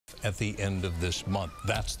at the end of this month.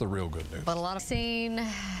 That's the real good news. But a lot of scene.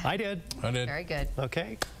 I did. Very good.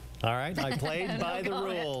 Okay. All right, I played by the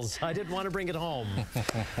rules. I didn't want to bring it home.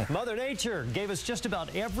 Mother Nature gave us just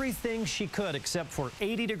about everything she could except for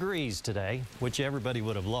 80 degrees today, which everybody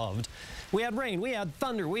would have loved. We had rain, we had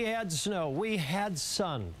thunder, we had snow, we had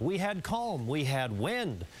sun, we had calm, we had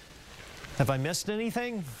wind. Have I missed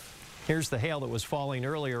anything? Here's the hail that was falling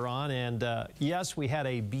earlier on, and yes, we had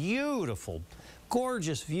a beautiful,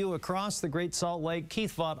 gorgeous view across the Great Salt Lake.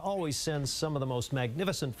 Keith Vaught always sends some of the most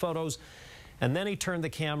magnificent photos. And then he turned the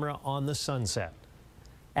camera on the sunset.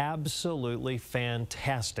 Absolutely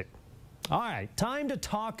fantastic. All right, time to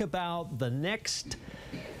talk about the next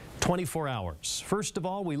 24 hours. First of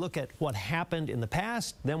all, we look at what happened in the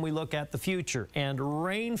past, then we look at the future. And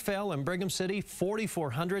rain fell in Brigham City,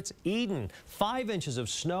 4,400. Eden, 5 inches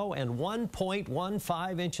of snow and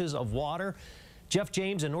 1.15 inches of water. Jeff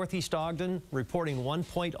James in Northeast Ogden reporting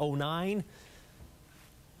 1.09.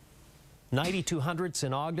 9,200s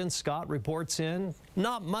in Ogden. Scott reports in.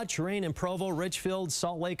 Not much rain in Provo, Richfield,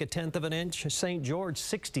 Salt Lake, 1/10 of an inch. St. George,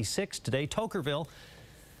 66 today. Tokerville,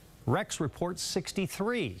 Rex reports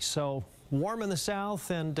 63. So warm in the south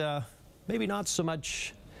and maybe not so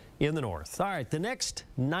much in the north. All right, the next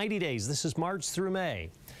 90 days, this is March through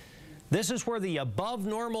May. This is where the above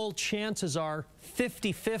normal chances are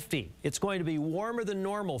 50-50. It's going to be warmer than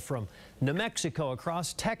normal from New Mexico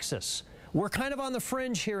across Texas. We're kind of on the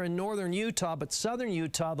fringe here in northern Utah, but southern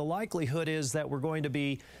Utah, the likelihood is that we're going to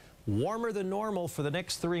be warmer than normal for the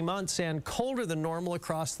next 3 months and colder than normal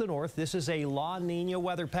across the north. This is a La Nina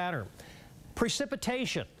weather pattern.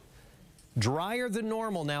 Precipitation, drier than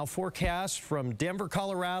normal now forecast from Denver,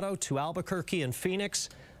 Colorado to Albuquerque and Phoenix.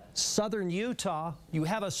 Southern Utah, you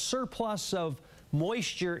have a surplus of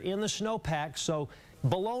moisture in the snowpack, so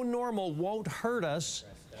below normal won't hurt us.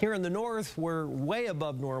 Here in the north, we're way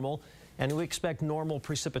above normal. And we expect normal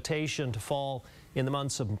precipitation to fall in the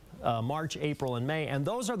months of March, April, and May. And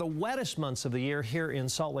those are the wettest months of the year here in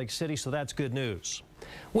Salt Lake City, so that's good news.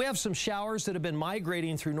 We have some showers that have been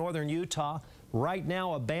migrating through northern Utah. Right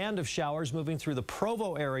now, a band of showers moving through the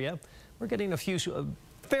Provo area. We're getting a few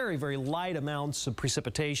very, very light amounts of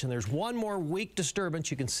precipitation. There's one more weak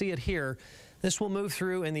disturbance. You can see it here. This will move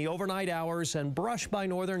through in the overnight hours and brush by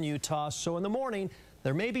northern Utah. So in the morning,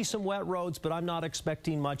 there may be some wet roads, but I'm not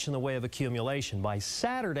expecting much in the way of accumulation. By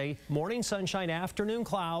Saturday, morning sunshine, afternoon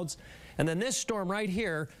clouds, and then this storm right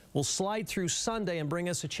here will slide through Sunday and bring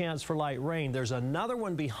us a chance for light rain. There's another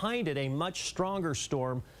one behind it, a much stronger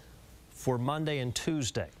storm for Monday and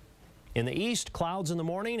Tuesday. In the east, clouds in the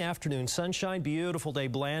morning, afternoon sunshine, beautiful day,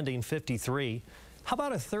 Blanding, 53. How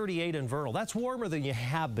about a 38 in Vernal? That's warmer than you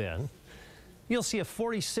have been. You'll see a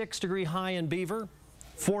 46-degree high in Beaver.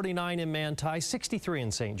 49 in Manti, 63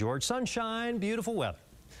 in St. George. Sunshine, beautiful weather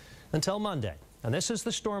until Monday. And this is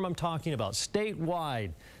the storm I'm talking about.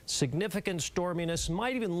 Statewide, significant storminess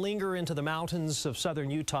might even linger into the mountains of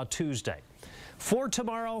southern Utah Tuesday. For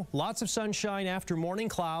tomorrow, lots of sunshine after morning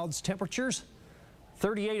clouds. Temperatures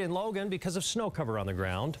 38 in Logan because of snow cover on the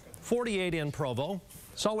ground. 48 in Provo.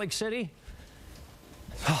 Salt Lake City,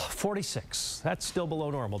 46. That's still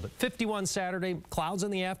below normal, but 51 Saturday, clouds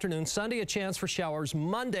in the afternoon. Sunday, a chance for showers.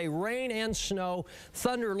 Monday, rain and snow,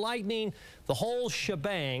 thunder, lightning, the whole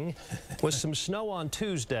shebang with some snow on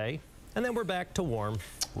Tuesday. And then we're back to warm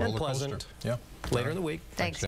and pleasant later in the week. Thanks.